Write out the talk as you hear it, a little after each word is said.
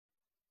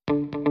Hi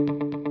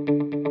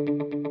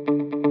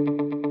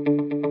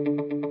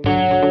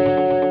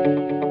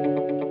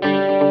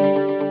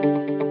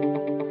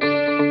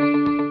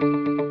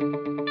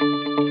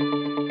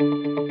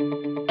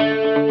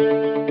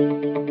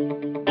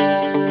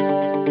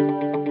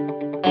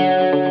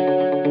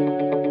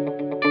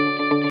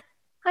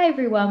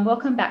everyone,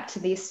 welcome back to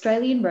the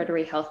Australian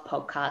Rotary Health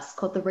podcast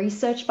called The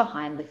Research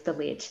Behind Lift the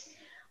Lid.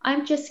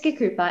 I'm Jessica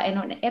Cooper, and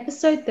on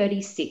episode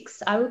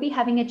 36, I will be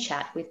having a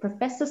chat with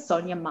Professor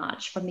Sonja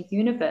March from the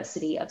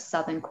University of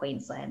Southern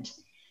Queensland.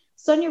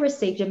 Sonja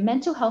received a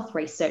mental health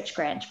research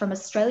grant from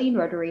Australian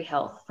Rotary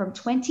Health from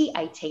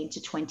 2018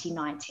 to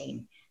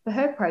 2019 for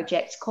her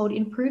project called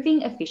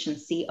Improving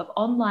Efficiency of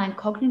Online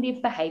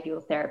Cognitive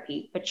Behavioural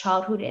Therapy for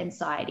Childhood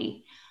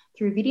Anxiety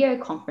through Video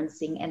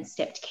Conferencing and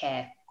Stepped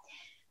Care.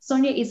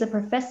 Sonja is a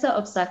professor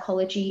of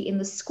psychology in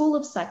the School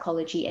of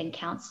Psychology and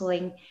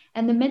Counselling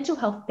and the mental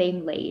health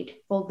theme lead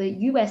for the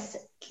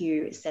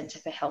USQ Centre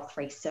for Health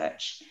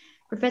Research.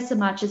 Professor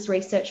March's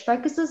research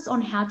focuses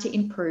on how to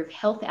improve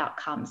health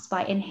outcomes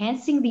by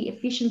enhancing the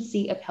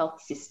efficiency of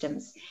health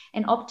systems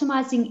and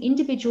optimising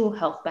individual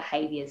health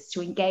behaviours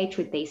to engage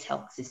with these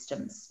health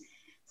systems.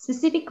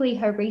 Specifically,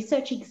 her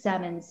research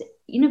examines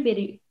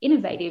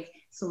innovative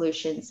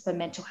solutions for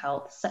mental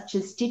health, such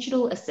as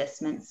digital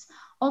assessments,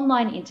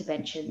 online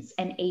interventions,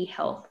 and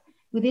e-health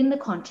within the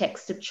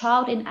context of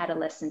child and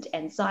adolescent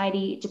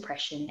anxiety,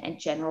 depression, and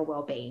general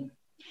well-being.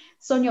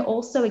 Sonja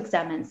also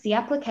examines the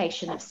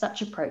application of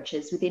such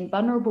approaches within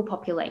vulnerable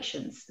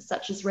populations,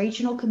 such as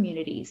regional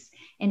communities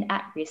and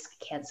at-risk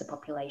cancer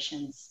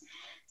populations.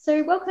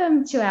 So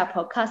welcome to our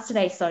podcast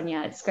today,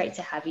 Sonja. It's great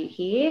to have you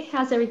here.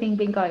 How's everything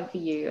been going for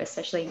you,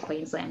 especially in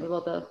Queensland with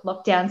all the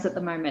lockdowns at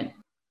the moment?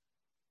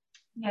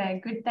 Yeah,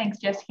 good. Thanks,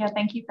 Jessica.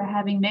 Thank you for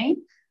having me.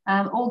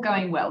 All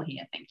going well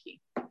here. Thank you.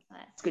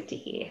 That's good to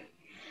hear.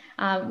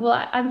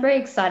 Well, I'm very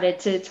excited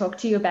to talk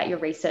to you about your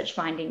research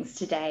findings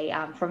today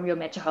from your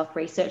mental health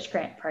research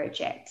grant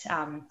project,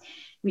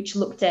 which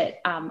looked at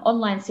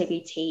online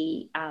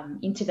CBT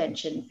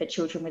intervention for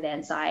children with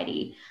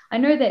anxiety. I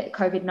know that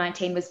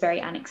COVID-19 was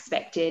very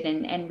unexpected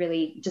and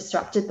really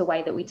disrupted the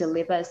way that we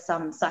deliver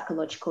some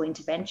psychological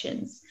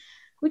interventions.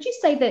 Would you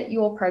say that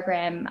your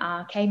program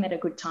came at a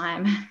good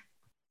time?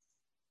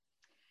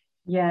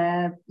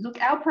 Yeah, look,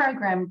 our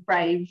program,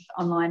 Brave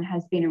Online,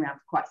 has been around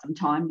for quite some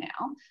time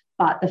now,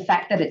 but the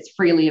fact that it's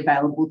freely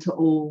available to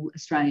all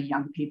Australian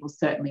young people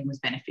certainly was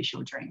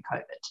beneficial during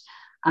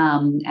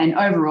COVID. And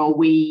overall,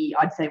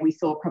 I'd say we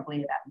saw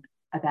probably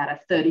about a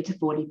 30 to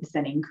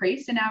 40%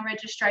 increase in our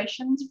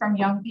registrations from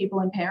young people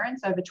and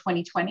parents over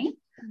 2020.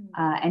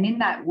 And in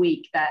that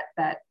week,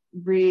 that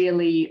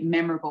really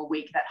memorable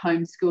week that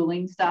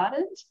homeschooling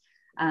started,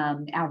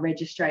 our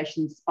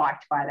registration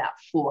spiked by about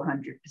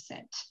 400%.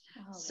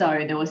 Oh,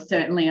 so there was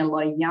certainly a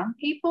lot of young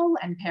people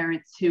and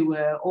parents who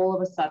were all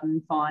of a sudden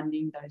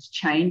finding those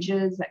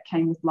changes that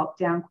came with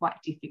lockdown quite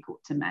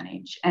difficult to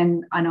manage.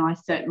 And I know I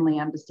certainly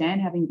understand,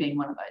 having been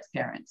one of those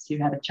parents who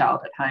had a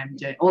child at home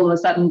all of a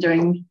sudden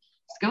doing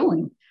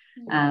schooling.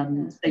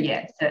 So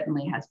yeah, it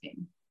certainly has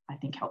been, I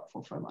think,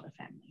 helpful for a lot of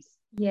families.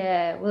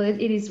 Yeah, well, it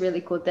is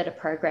really good that a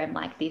program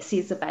like this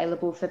is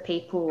available for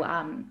people.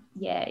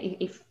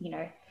 If you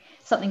know,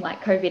 something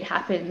like COVID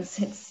happens,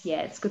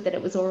 it's good that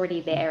it was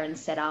already there and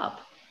set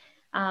up.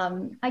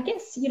 I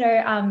guess,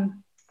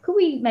 could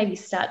we maybe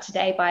start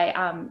today by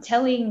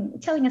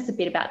telling us a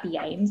bit about the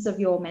aims of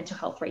your mental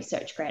health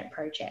research grant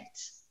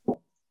project?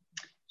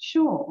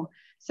 Sure.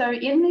 So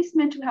in this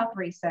mental health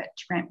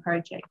research grant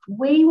project,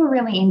 we were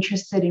really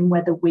interested in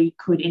whether we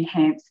could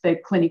enhance the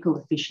clinical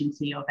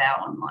efficiency of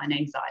our online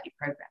anxiety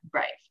program,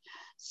 Brave.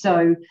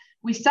 So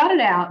we started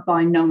out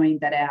by knowing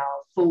that our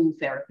full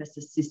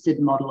therapist-assisted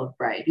model of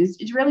Brave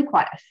is really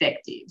quite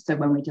effective. So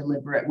when we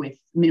deliver it with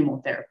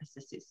minimal therapist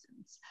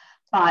assistance,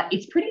 but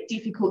it's pretty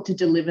difficult to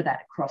deliver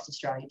that across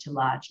Australia to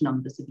large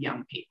numbers of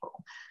young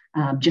people,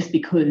 just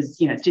because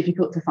it's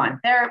difficult to find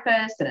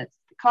therapists and it's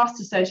the cost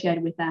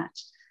associated with that.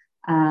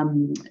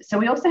 So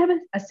we also have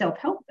a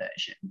self-help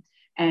version,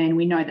 and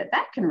we know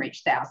that can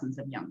reach thousands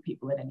of young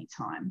people at any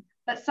time.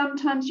 But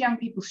sometimes young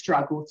people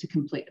struggle to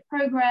complete the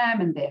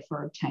program and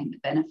therefore obtain the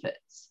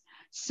benefits.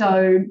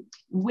 So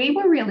we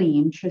were really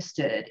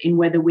interested in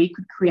whether we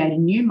could create a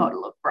new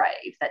model of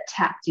Brave that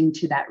tapped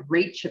into that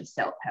reach of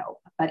self-help,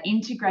 but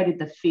integrated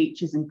the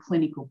features and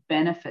clinical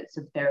benefits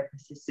of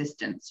therapist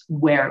assistance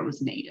where it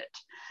was needed.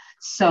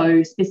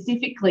 So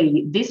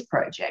specifically, this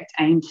project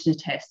aimed to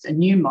test a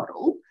new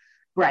model,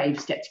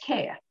 Brave Stepped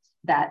Care,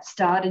 that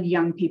started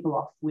young people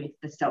off with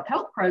the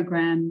self-help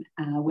program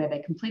where they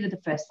completed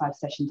the first 5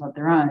 sessions on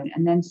their own,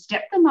 and then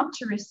stepped them up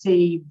to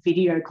receive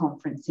video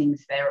conferencing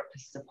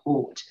therapist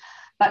support,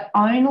 but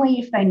only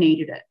if they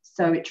needed it.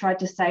 So it tried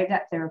to save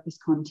that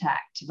therapist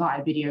contact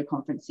via video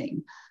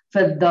conferencing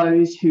for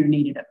those who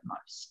needed it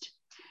most.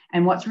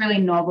 And what's really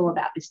novel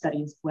about this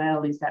study as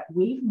well is that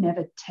we've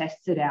never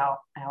tested our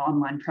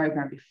online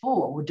program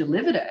before or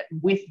delivered it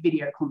with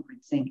video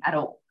conferencing at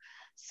all.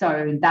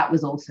 So that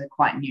was also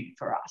quite new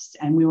for us.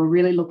 And we were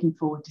really looking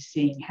forward to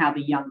seeing how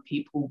the young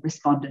people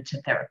responded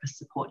to therapist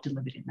support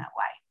delivered in that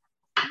way.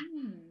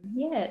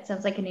 Yeah, it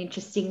sounds like an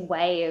interesting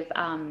way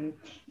of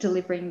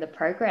delivering the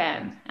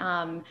program.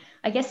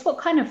 I guess what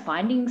kind of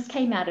findings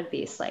came out of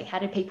this? Like, how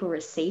did people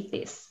receive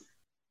this?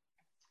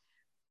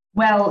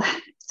 Well,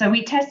 so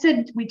we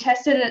tested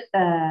it,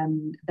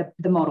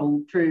 the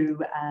model through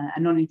a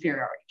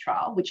non-inferiority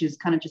trial, which is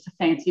kind of just a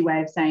fancy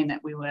way of saying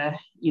that we were,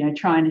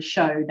 trying to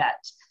show that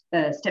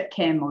the step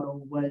care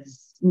model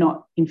was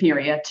not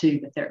inferior to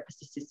the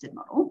therapist-assisted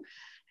model.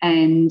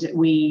 And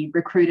we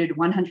recruited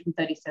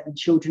 137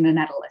 children and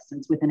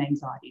adolescents with an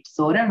anxiety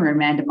disorder, and we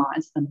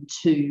randomised them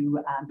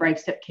to Brave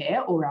Step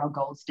Care, or our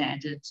gold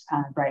standard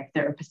Brave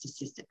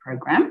therapist-assisted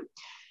program.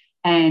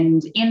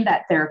 And in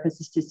that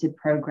therapist-assisted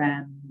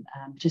program,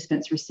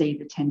 participants received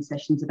the 10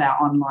 sessions of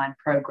our online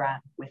program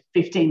with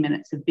 15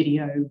 minutes of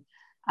video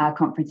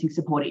conferencing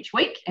support each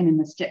week. And in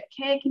the step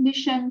care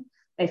condition,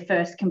 they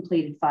first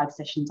completed 5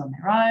 sessions on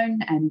their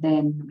own, and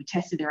then we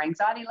tested their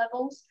anxiety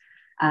levels.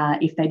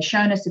 If they'd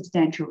shown a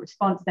substantial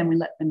response, then we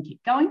let them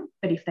keep going.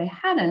 But if they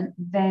hadn't,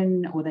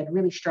 or they'd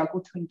really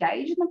struggled to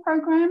engage in the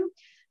program,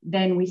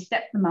 then we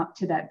stepped them up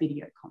to that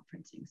video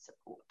conferencing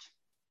support.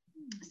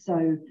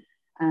 So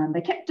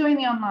they kept doing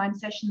the online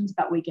sessions,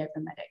 but we gave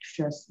them that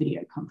extra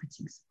video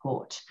conferencing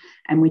support.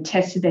 And we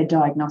tested their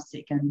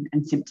diagnostic and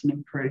symptom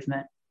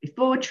improvement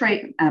before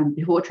treatment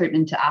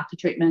to after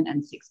treatment,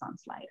 and 6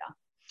 months later.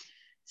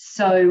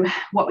 So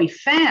what we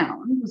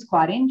found was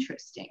quite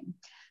interesting.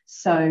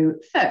 So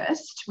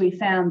first, we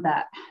found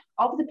that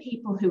of the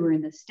people who were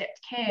in the stepped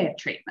care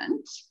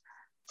treatment,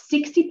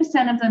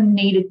 60% of them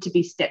needed to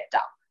be stepped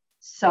up.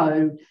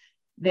 So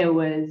there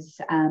was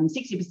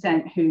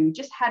 60% who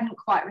just hadn't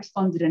quite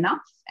responded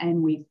enough,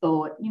 and we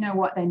thought, you know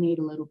what, they need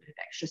a little bit of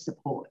extra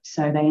support.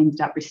 So they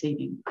ended up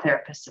receiving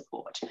therapist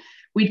support.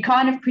 We'd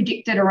kind of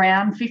predicted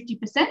around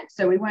 50%,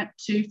 so we weren't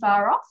too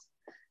far off.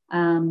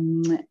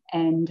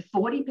 And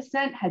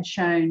 40% had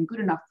shown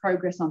good enough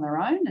progress on their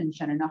own and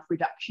shown enough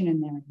reduction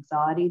in their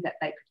anxiety that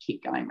they could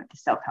keep going with the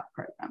self-help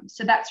program.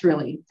 So that's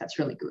really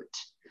good.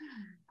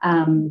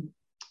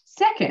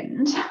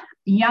 Second,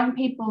 young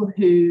people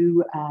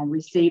who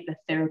received the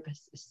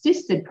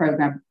therapist-assisted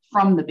program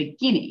from the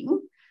beginning,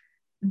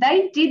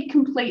 they did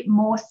complete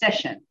more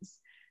sessions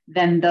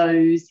than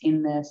those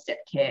in the step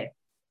care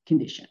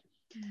condition.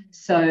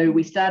 So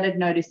we started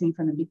noticing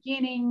from the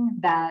beginning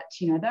that,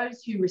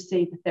 those who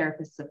received the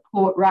therapist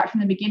support right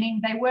from the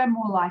beginning, they were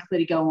more likely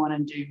to go on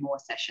and do more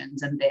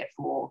sessions and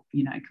therefore,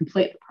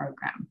 complete the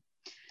program.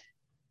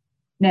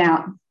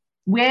 Now,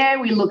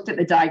 where we looked at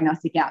the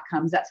diagnostic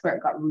outcomes, that's where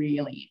it got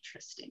really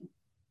interesting.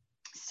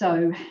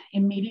 So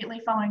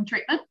immediately following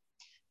treatment,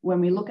 when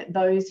we look at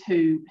those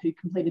who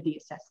completed the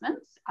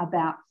assessments,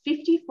 about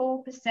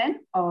 54%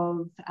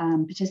 of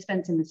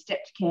participants in the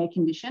stepped care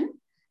condition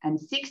and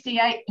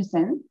 68%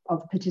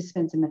 of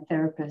participants in the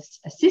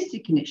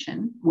therapist-assisted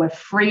condition were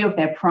free of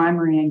their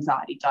primary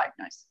anxiety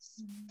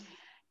diagnosis.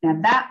 Now,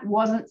 that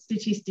wasn't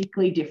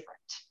statistically different.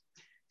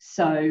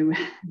 So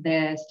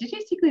they're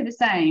statistically the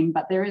same,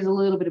 but there is a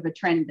little bit of a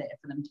trend there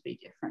for them to be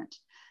different.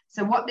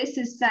 So what this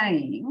is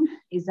saying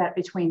is that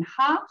between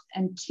half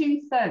and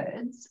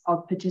 2/3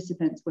 of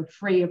participants were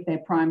free of their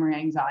primary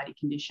anxiety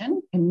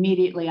condition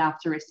immediately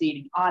after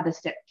receiving either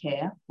step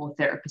care or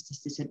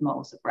therapist-assisted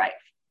models of Brave.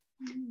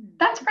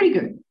 That's pretty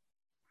good.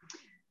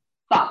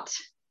 But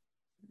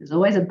there's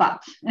always a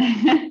but.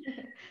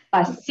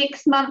 By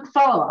 6-month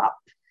follow-up,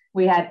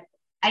 we had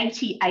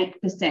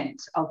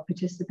 88% of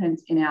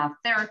participants in our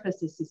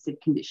therapist-assisted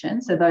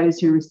condition, so those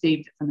who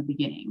received it from the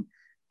beginning,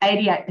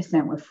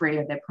 88% were free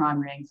of their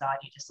primary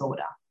anxiety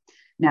disorder.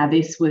 Now,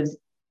 this was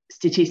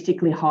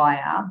statistically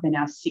higher than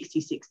our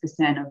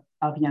 66%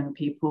 of young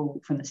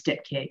people from the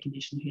step care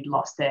condition who'd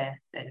lost their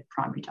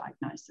primary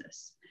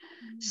diagnosis.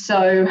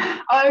 So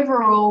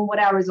overall, what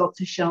our results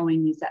are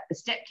showing is that the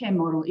step care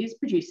model is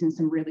producing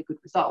some really good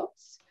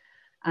results.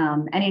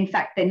 And in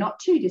fact, they're not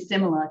too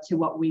dissimilar to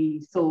what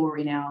we saw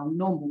in our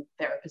normal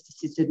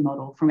therapist-assisted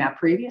model from our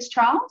previous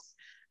trials,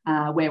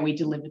 where we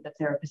delivered the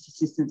therapist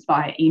assistance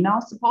via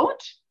email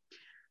support.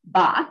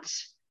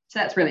 So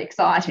that's really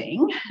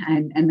exciting,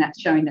 and that's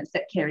showing that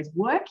step care is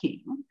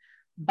working.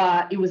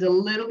 But it was a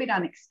little bit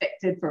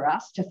unexpected for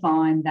us to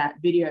find that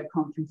video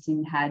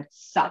conferencing had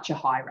such a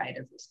high rate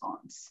of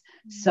response.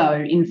 So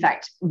in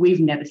fact,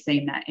 we've never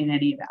seen that in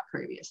any of our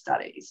previous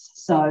studies.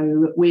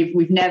 So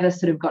we've never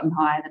sort of gotten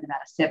higher than about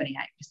a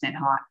 78%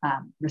 high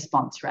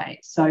response rate.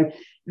 So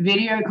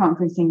video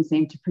conferencing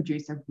seemed to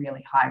produce a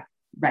really high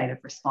rate of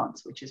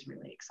response, which is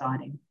really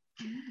exciting.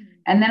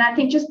 And then I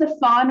think just the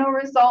final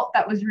result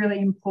that was really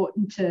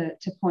important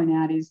to point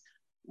out is,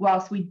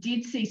 whilst we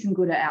did see some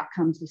good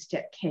outcomes with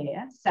step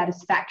care,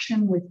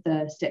 satisfaction with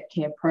the step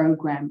care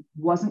program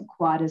wasn't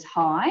quite as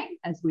high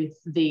as with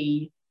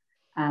the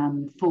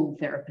full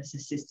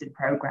therapist-assisted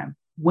program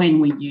when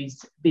we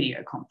used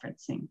video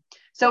conferencing.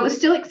 So it was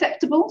still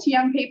acceptable to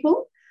young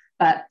people,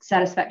 but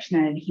satisfaction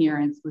and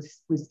adherence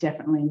was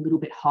definitely a little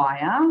bit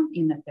higher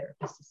in the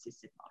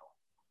therapist-assisted model.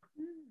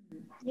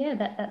 Yeah,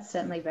 that's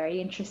certainly very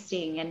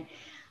interesting. And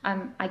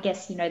I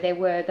guess, there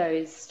were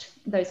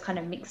those kind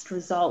of mixed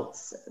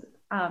results.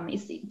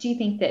 Do you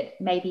think that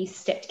maybe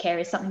stepped care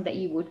is something that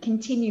you would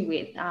continue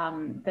with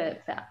for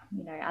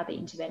other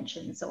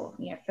interventions or,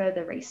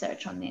 further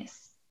research on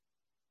this?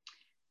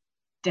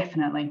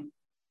 Definitely.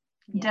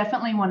 Yeah.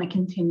 Definitely want to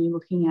continue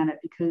looking at it,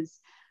 because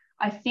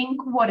I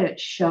think what it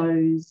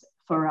shows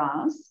for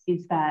us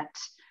is that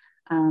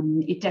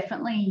it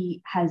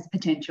definitely has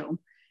potential.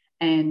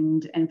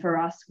 And for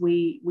us,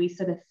 we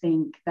sort of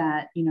think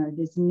that,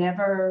 there's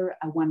never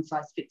a one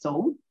size fits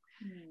all.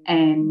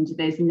 And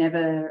there's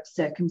never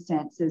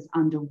circumstances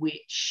under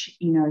which,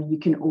 you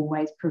can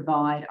always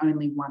provide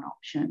only one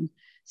option.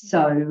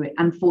 So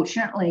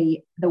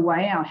unfortunately, the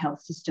way our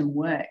health system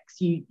works,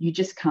 you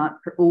just can't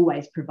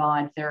always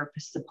provide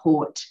therapist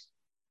support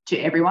to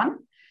everyone.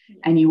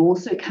 And you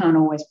also can't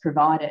always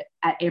provide it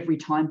at every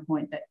time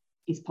point that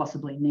is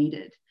possibly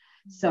needed.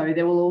 So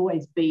there will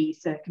always be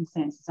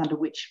circumstances under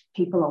which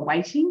people are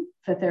waiting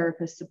for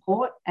therapist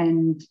support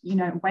and,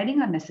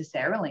 waiting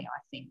unnecessarily, I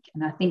think.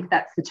 And I think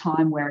that's the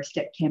time where a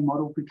step care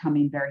model could come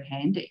in very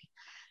handy.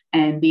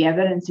 And the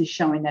evidence is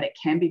showing that it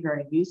can be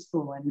very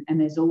useful. And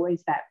there's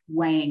always that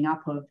weighing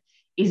up of,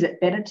 is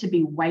it better to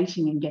be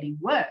waiting and getting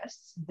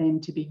worse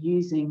than to be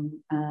using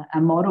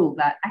a model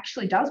that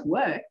actually does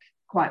work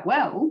quite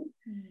well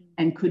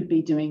and could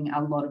be doing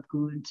a lot of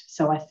good?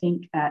 So I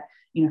think that,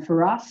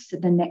 for us,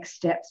 the next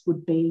steps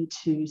would be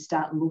to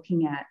start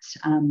looking at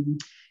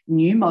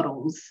new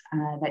models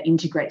that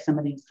integrate some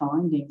of these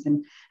findings.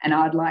 And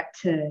I'd like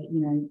to,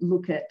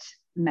 look at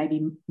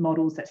maybe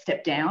models that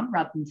step down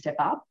rather than step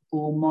up,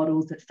 or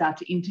models that start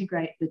to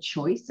integrate the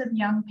choice of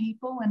young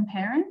people and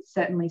parents.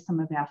 Certainly some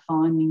of our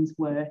findings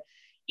were,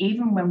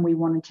 even when we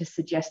wanted to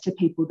suggest to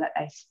people that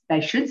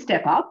they should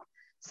step up,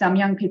 some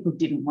young people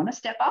didn't want to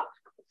step up,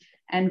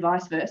 and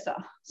vice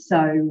versa.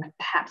 So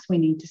perhaps we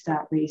need to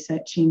start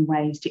researching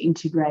ways to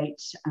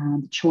integrate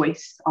the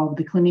choice of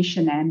the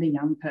clinician and the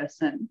young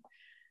person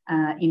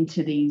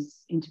into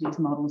these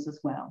models as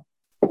well.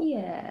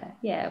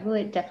 Yeah. Well,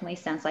 it definitely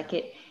sounds like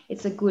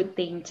it's a good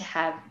thing to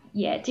have,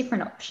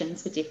 different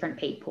options for different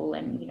people.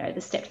 And,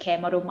 the stepped care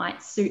model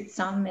might suit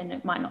some and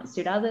it might not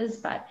suit others.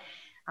 But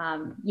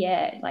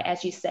like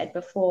as you said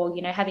before,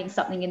 having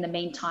something in the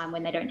meantime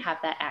when they don't have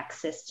that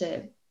access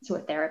to a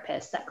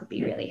therapist, that could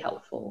be really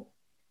helpful.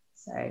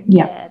 So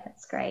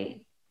that's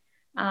great.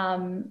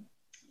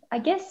 I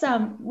guess,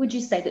 would you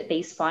say that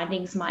these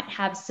findings might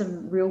have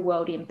some real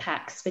world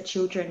impacts for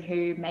children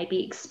who may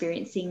be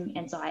experiencing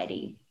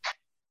anxiety?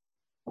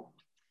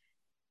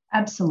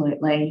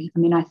 Absolutely. I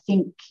mean, I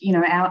think,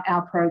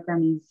 our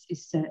program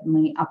is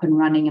certainly up and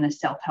running in a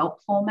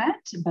self-help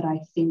format, but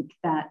I think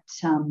that,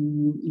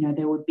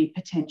 there would be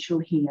potential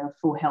here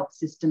for health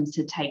systems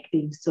to take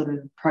these sort of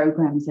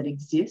programs that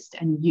exist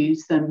and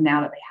use them,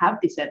 now that they have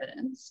this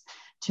evidence,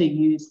 to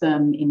use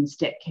them in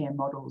step care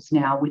models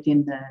now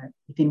within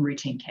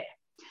routine care.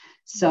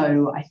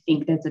 So I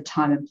think there's a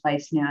time and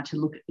place now to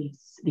look at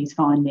these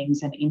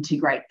findings and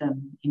integrate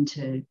them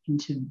into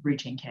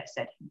routine care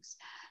settings.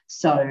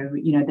 So,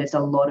 there's a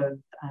lot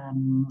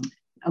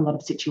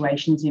of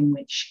situations in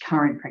which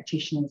current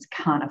practitioners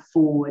can't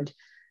afford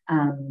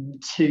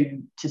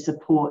to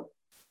support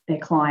their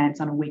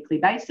clients on a weekly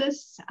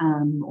basis,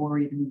 or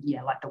even,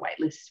 like the wait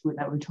lists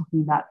that we were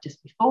talking about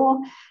just before.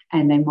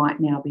 And they might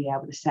now be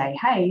able to say,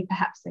 hey,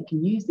 perhaps they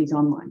can use these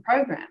online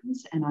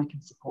programs and I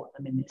can support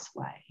them in this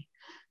way.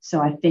 So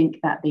I think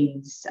that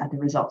the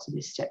results of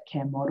this step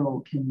care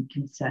model can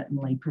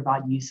certainly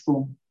provide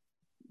useful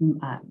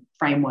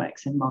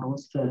frameworks and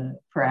models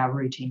for our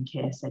routine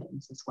care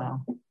settings as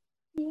well.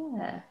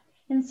 Yeah.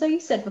 And so you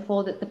said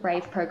before that the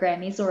BRAVE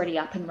program is already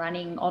up and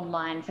running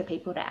online for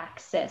people to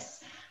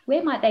access.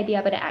 Where might they be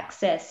able to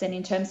access? And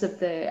in terms of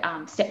the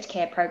stepped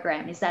care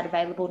program, is that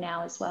available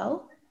now as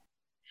well?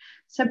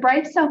 So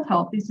Brave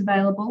Self-Help is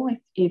available.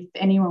 If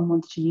anyone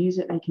wants to use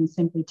it, they can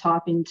simply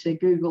type into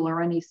Google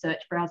or any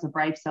search browser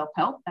Brave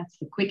Self-Help. That's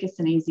the quickest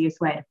and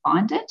easiest way to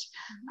find it.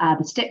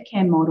 The step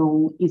care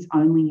model is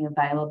only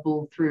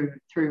available through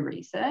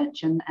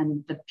research, and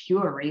the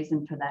pure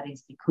reason for that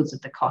is because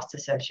of the cost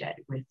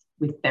associated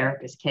with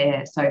therapist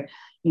care. So,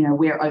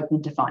 we're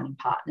open to finding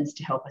partners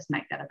to help us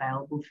make that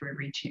available through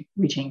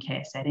routine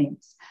care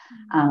settings.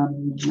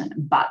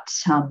 But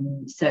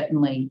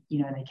certainly,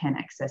 they can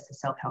access the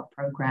self-help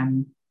program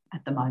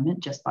at the moment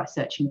just by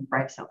searching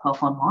Brave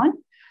Self-Help online.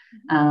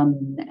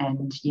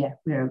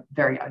 We're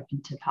very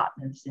open to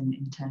partners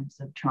in terms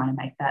of trying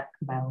to make that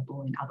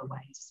available in other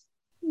ways.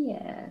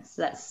 Yeah,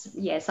 so that's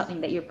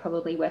something that you're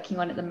probably working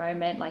on at the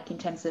moment, like in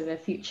terms of a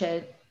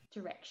future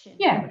direction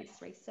for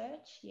this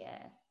research.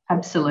 Yeah.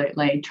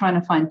 Absolutely. Trying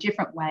to find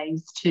different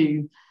ways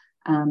to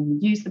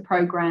use the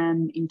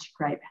program,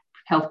 integrate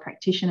health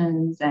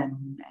practitioners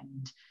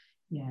and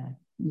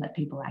let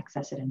people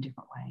access it in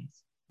different ways.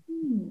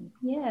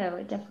 Yeah,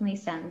 it definitely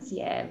sounds,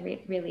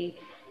 really,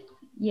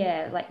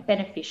 like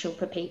beneficial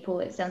for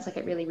people. It sounds like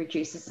it really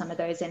reduces some of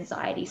those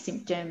anxiety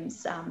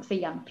symptoms for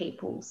young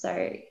people. So,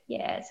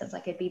 it sounds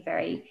like it'd be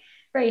very,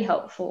 very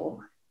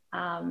helpful.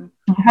 I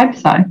hope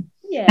so.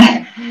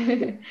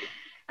 Yeah.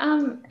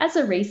 As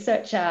a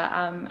researcher,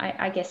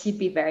 I guess you'd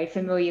be very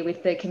familiar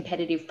with the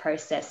competitive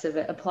process of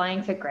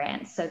applying for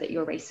grants so that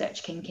your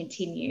research can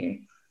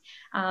continue.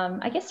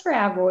 I guess for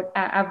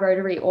our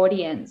Rotary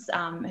audience,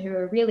 who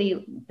are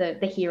really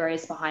the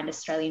heroes behind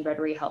Australian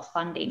Rotary Health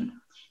funding,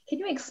 can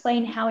you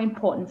explain how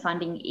important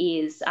funding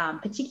is,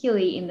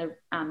 particularly in the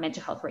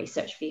mental health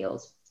research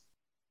field?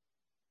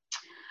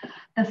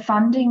 The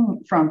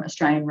funding from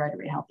Australian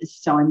Rotary Health is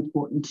so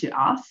important to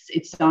us.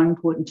 It's so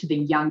important to the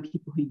young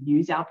people who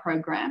use our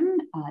program,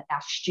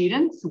 our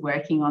students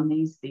working on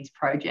these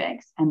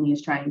projects, and the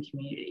Australian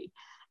community.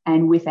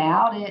 And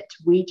without it,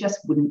 we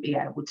just wouldn't be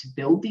able to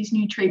build these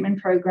new treatment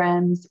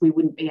programs. We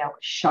wouldn't be able to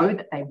show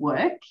that they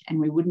work, and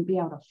we wouldn't be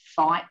able to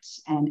fight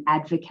and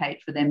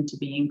advocate for them to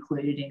be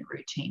included in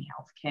routine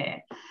healthcare.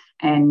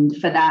 And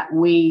for that,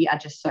 we are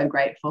just so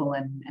grateful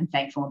and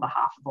thankful on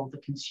behalf of all the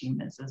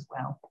consumers as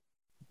well.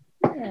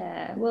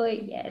 Yeah, well,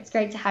 yeah, it's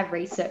great to have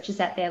researchers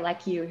out there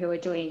like you who are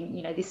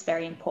doing, this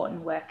very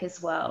important work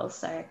as well.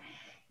 So,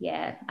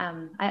 yeah,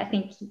 I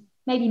think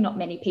maybe not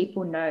many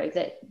people know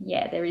that,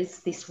 yeah, there is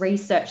this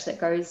research that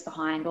goes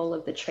behind all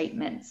of the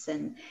treatments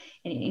and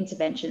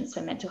interventions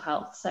for mental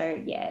health.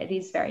 So, yeah, it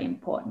is very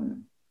important.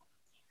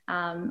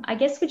 I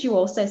guess, would you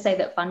also say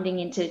that funding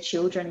into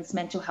children's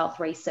mental health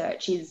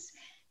research is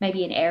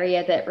maybe an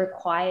area that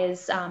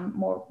requires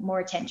more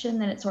attention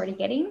than it's already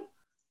getting?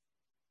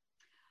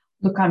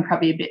 Look, I'm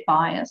probably a bit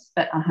biased,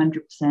 but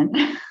 100%.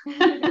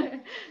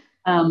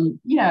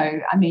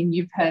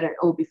 You've heard it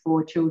all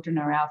before, children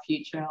are our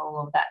future,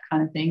 all of that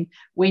kind of thing.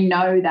 We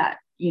know that,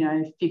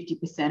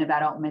 50% of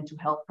adult mental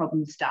health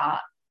problems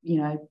start,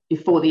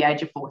 before the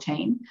age of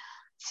 14.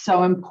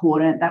 So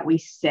important that we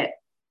set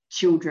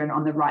children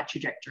on the right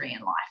trajectory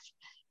in life.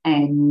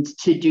 And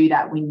to do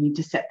that, we need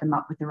to set them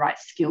up with the right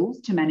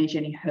skills to manage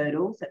any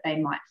hurdles that they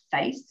might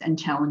face and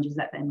challenges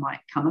that they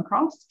might come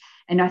across.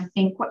 And I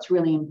think what's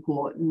really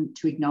important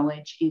to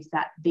acknowledge is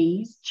that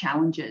these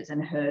challenges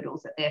and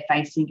hurdles that they're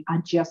facing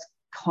are just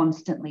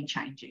constantly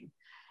changing.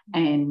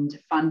 And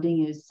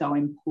funding is so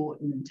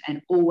important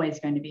and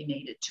always going to be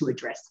needed to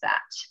address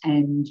that.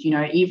 And,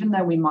 even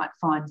though we might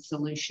find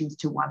solutions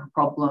to one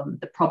problem,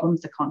 the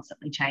problems are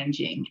constantly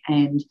changing.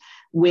 And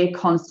we're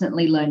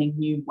constantly learning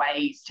new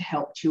ways to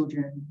help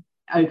children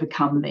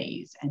overcome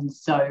these. And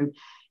so,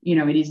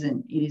 it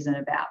isn't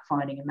about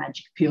finding a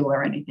magic pill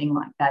or anything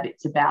like that.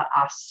 It's about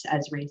us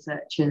as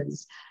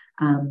researchers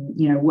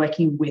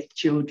working with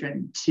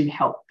children to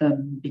help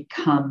them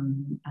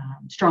become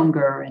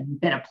stronger and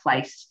better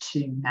placed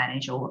to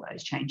manage all of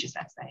those changes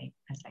as they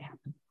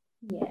happen.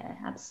 Yeah,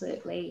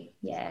 absolutely.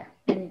 Yeah.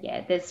 And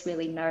yeah, there's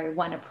really no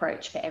one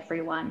approach for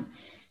everyone,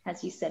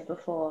 as you said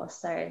before.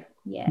 So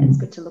yeah, it's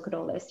good to look at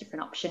all those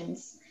different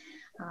options.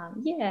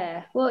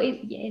 Well,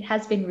 it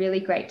has been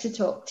really great to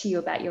talk to you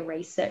about your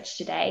research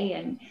today.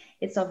 And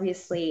it's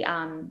obviously,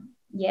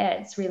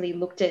 it's really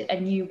looked at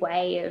a new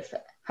way of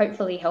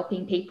hopefully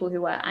helping people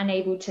who are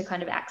unable to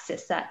kind of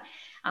access that,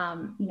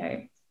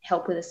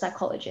 help with a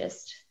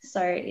psychologist.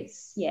 So it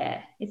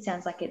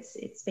sounds like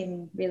it's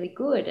been really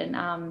good. And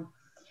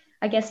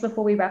I guess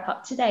before we wrap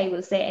up today,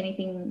 was there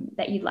anything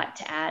that you'd like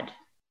to add?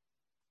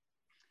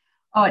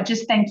 Oh,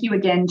 just thank you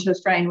again to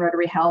Australian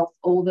Rotary Health,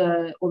 all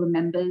the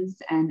members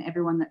and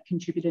everyone that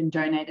contributed and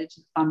donated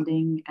to the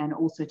funding, and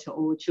also to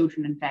all the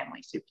children and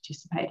families who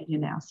participated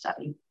in our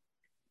study.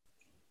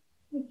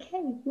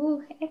 Okay,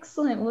 well,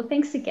 excellent. Well,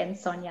 thanks again,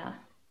 Sonja.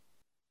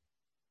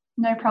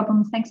 No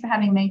problems. Thanks for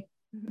having me.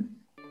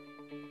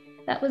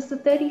 That was the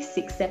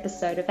 36th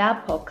episode of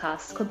our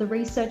podcast called The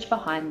Research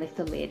Behind Lift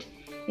the Lid.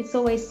 It's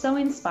always so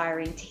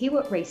inspiring to hear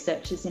what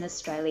researchers in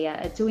Australia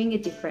are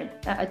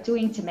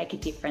doing to make a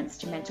difference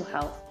to mental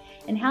health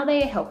and how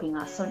they are helping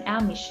us on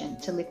our mission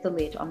to lift the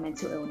lid on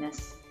mental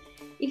illness.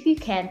 If you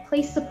can,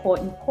 please support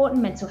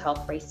important mental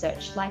health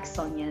research like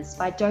Sonja's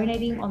by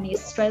donating on the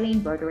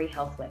Australian Rotary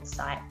Health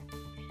website.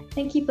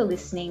 Thank you for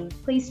listening.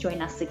 Please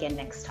join us again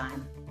next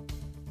time.